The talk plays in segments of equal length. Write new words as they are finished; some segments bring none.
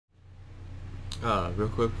Real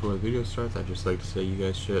quick before the video starts, I'd just like to say you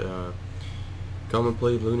guys should come and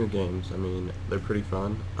play Lunar games. I mean, they're pretty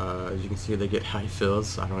fun. As you can see, they get high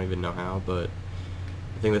fills. I don't even know how, but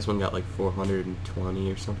I think this one got like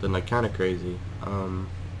 420 or something, like kind of crazy.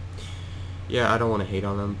 Yeah, I don't want to hate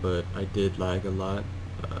on them, but I did lag a lot.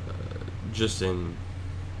 Just in,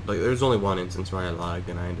 like, there's only one instance where I lagged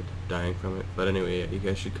and I ended up dying from it. But anyway, yeah, you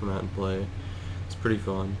guys should come out and play. It's pretty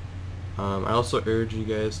fun. I also urge you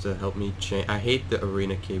guys to help me change. I hate the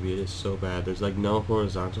arena KB. It is so bad. There's like no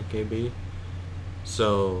horizontal KB,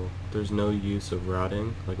 so there's no use of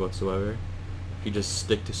routing like whatsoever. If you just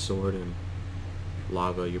stick to sword and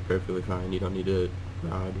lava, you're perfectly fine. You don't need to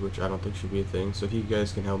route, which I don't think should be a thing. So if you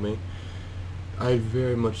guys can help me, I'd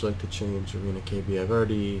very much like to change arena KB. I've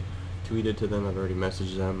already tweeted to them. I've already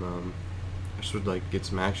messaged them. I should like get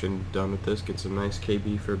some action done with this. Get some nice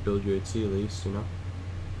KB for build UHC at least, you know.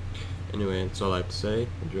 Anyway, that's all I have to say.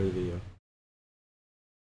 Enjoy the video.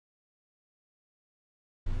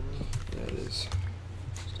 Yeah, it is.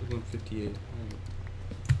 Still getting 58.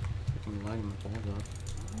 Freaking lagging my balls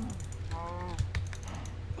off.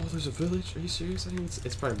 Oh, there's a village? Are you serious? I think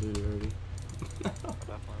it's probably looted already.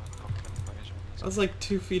 I was like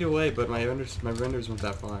 2 feet away, but my renders went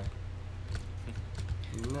that far.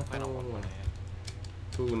 No.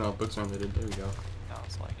 Ooh, no, books aren't looted. There we go. No,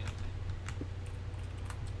 it's lagging.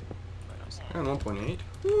 And 1.8.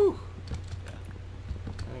 Woo! Yeah.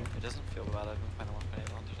 Right. It doesn't feel bad. I've been playing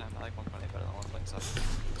 1.8 all the time. I like 1.8 better than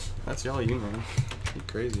 1.7. That's y'all, you man. You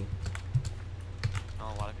crazy. I know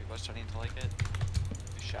a lot of people are starting to like it.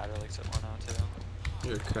 Shatter likes it more now too.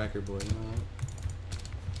 You're a cracker boy, you know that?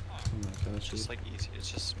 Oh my gosh. It's just like easy.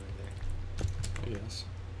 It's just smoother. I guess.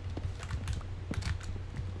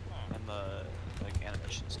 And the like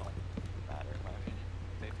animations don't matter in my opinion.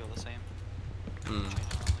 They feel the same.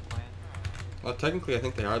 Well, technically, I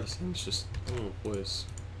think they are the same. It's just, oh boys,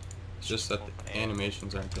 it's just that the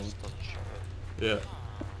animations aren't there. Yeah.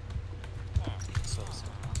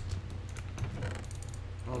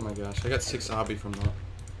 Oh my gosh, I got 6 obby from that.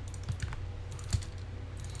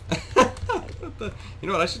 What the? You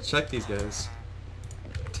know what? I should check these guys.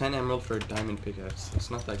 10 emerald for a diamond pickaxe.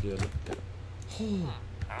 That's not that good. Oh.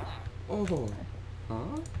 Oh.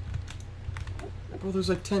 Huh? Bro, there's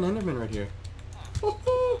like 10 endermen right here.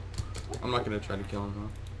 I'm not gonna try to kill him, huh?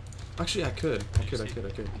 Actually, I could. I could.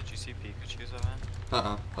 Did you see Pikachu's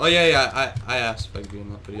event? Oh, yeah. I asked if I could be in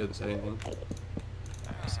that, but he hasn't said anything.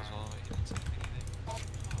 I asked as well, but he didn't say anything.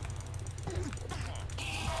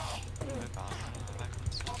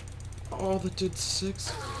 Oh, that did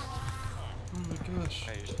 6. Oh my gosh.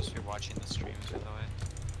 Hey, you're supposed to be watching the streams, by the way.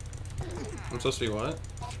 I'm supposed to be what?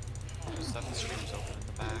 Just have the streams open in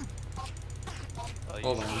the back.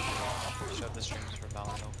 Hold on. You should have the streams for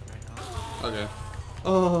Valorant open right now. Okay.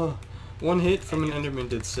 Oh, 1 hit from an enderman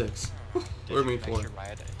did 6. Or me 4. Did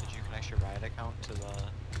you connect your Riot account to the...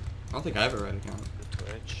 I don't think I have a Riot account. The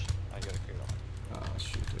Twitch? I gotta create one. Oh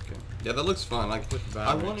shoot, okay. Yeah, that looks fun. Like,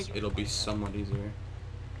 I want it'll be somewhat easier.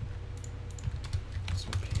 What's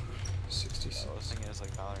my ping? 66. So the thing is,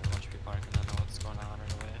 like, Valorant, a bunch of people aren't gonna know what's going on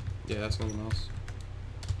right away. Yeah, that's gonna be nice.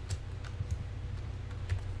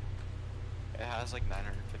 It has like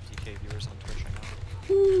 950k viewers on Twitch right now.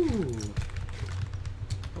 Woo!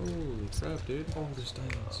 Holy crap, dude. Oh, there's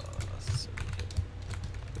diamonds. So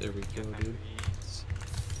there we go, dude.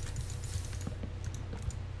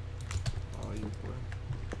 Oh, you boy.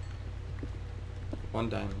 1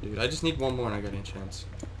 diamond, dude. I just need 1 more and I got a chance.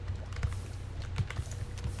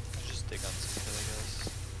 Just dig on some shit, I guess.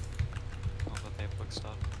 Oh, but they have quick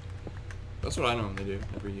stuff. That's what I normally do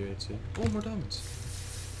every UHC. Oh, more diamonds.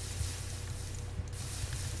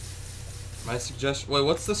 My suggestion. Wait,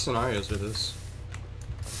 what's the scenarios for this?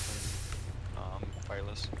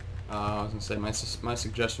 Wireless. I was gonna say my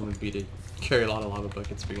suggestion would be to carry a lot of lava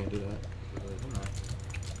buckets if you're gonna do that.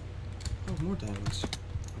 Oh, more diamonds.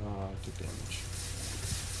 Do damage.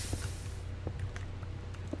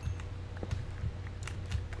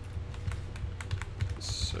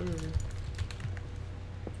 Sir.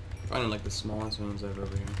 Finding like the smallest ones ever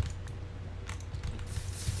over here.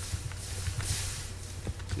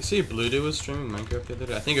 You see Blue Dude was streaming Minecraft the other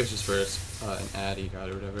day? I think it was just for an ad he got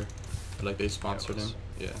or whatever. But like they sponsored him.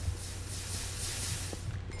 Yeah.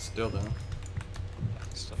 Still though.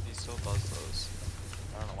 He still does those.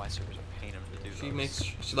 I don't know why servers are paying him to do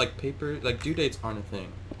those. She like paper, like due dates aren't a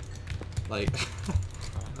thing. Like,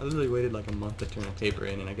 I literally waited like a month to turn a paper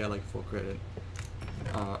in and I got like full credit.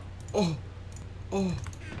 Oh!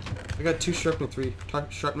 I got 2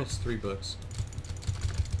 Sharpness 3 books.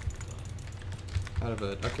 Out of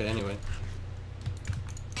it. Okay, anyway.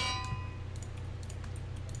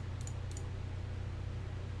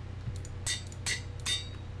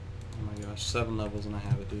 watch 7 levels and I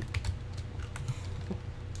have it, dude.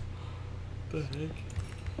 The heck? I'm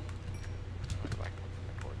gonna go back and look for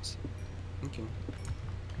my cords. Okay.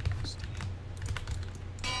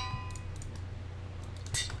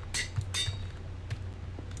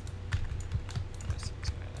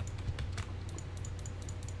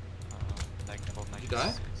 Did you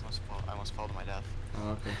die? I almost fell to my death. Oh,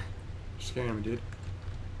 okay. You're scaring me, dude.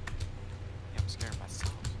 Yeah, I'm scared of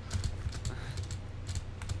myself.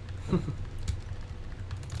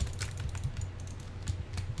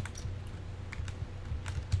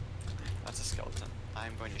 That's a skeleton.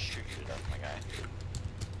 I'm going to shoot you to death, my guy.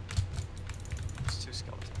 It's 2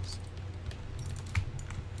 skeletons.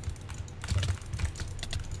 I'm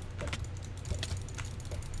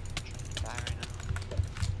trying to die right now.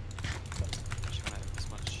 I just want to have this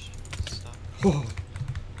much stuff. Oh.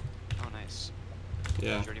 Oh, nice.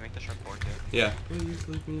 Yeah. Did you already make the sharp board too? Yeah. Please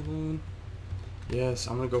leave me alone. Yes,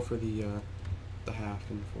 I'm gonna go for the half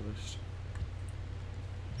in the forest.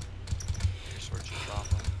 Your sword should drop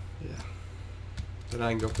them. Yeah. Then I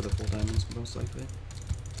can go for the full diamonds, most likely.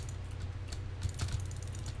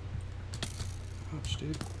 Ouch,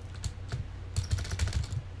 dude. There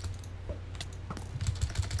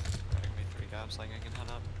are gonna be 3 gaps, like I can head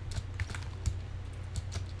up.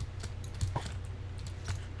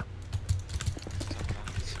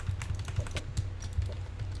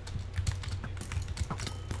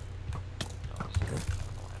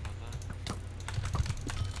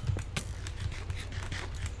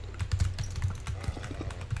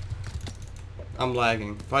 I'm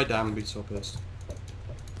lagging. If I die, I'm gonna be so pissed.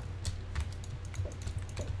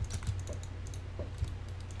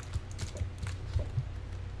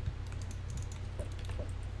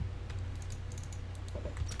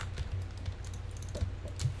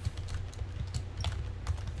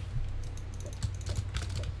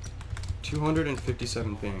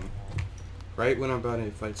 $257 ping. Right when I'm about to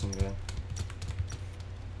fight some guy.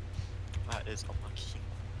 That is unlucky.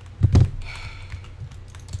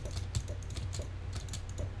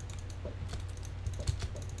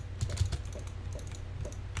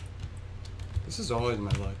 This is always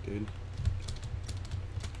my luck, dude.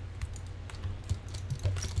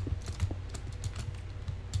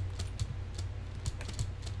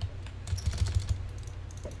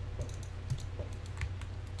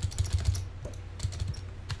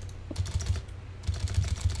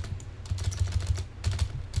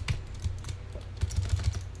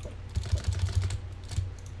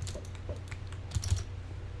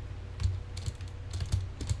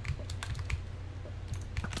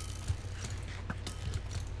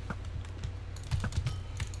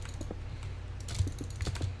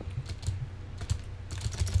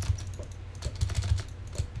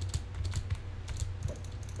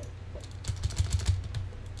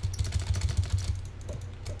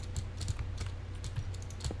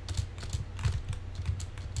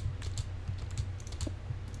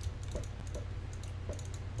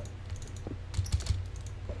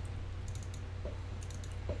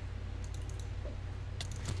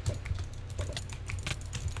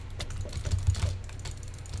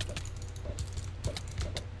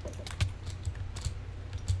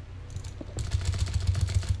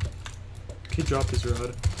 He dropped his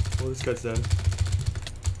rod. Oh, this guy's dead.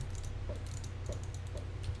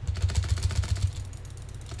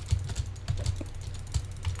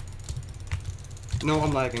 No,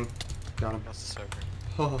 I'm lagging. Got him. That's the server.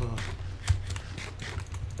 Oh.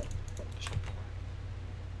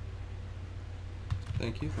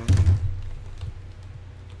 Thank you, thank you.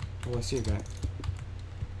 Oh, I see a guy.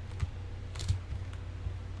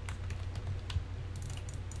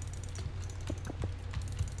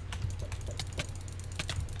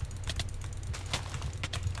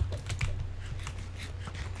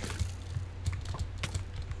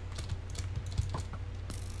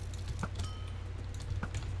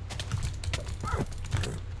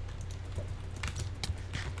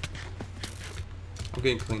 I'm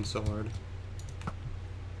getting cleaned so hard.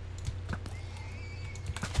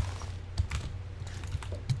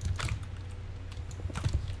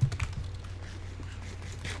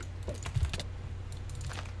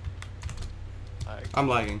 I'm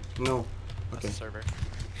lagging. No. That's Okay. the server.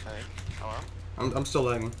 Hey. Hello? I'm still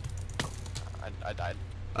lagging. I died.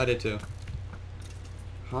 I did too.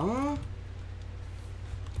 Huh?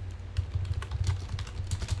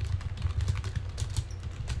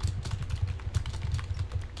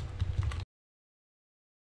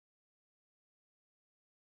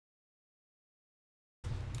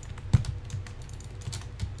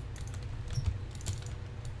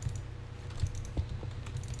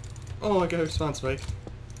 Oh, I got a response spike.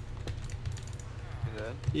 You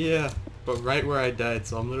did? Yeah. but right where I died,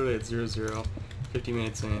 so I'm literally at 0-0, 50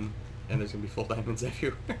 minutes in, and there's gonna be full diamonds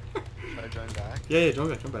everywhere. Should I join back? Yeah, join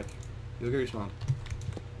back. You'll get respawned.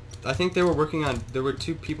 I think they were working on, there were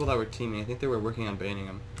 2 people that were teaming, I think they were working on banning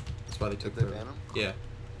them. That's why they took Did they forever. ban 'em? Yeah.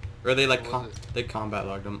 Or they like, What was it? they combat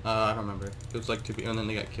logged them. I don't remember. It was like 2 people, and then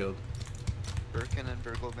they got killed. Birkin and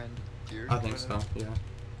Virgo banned Deer? I think so, yeah.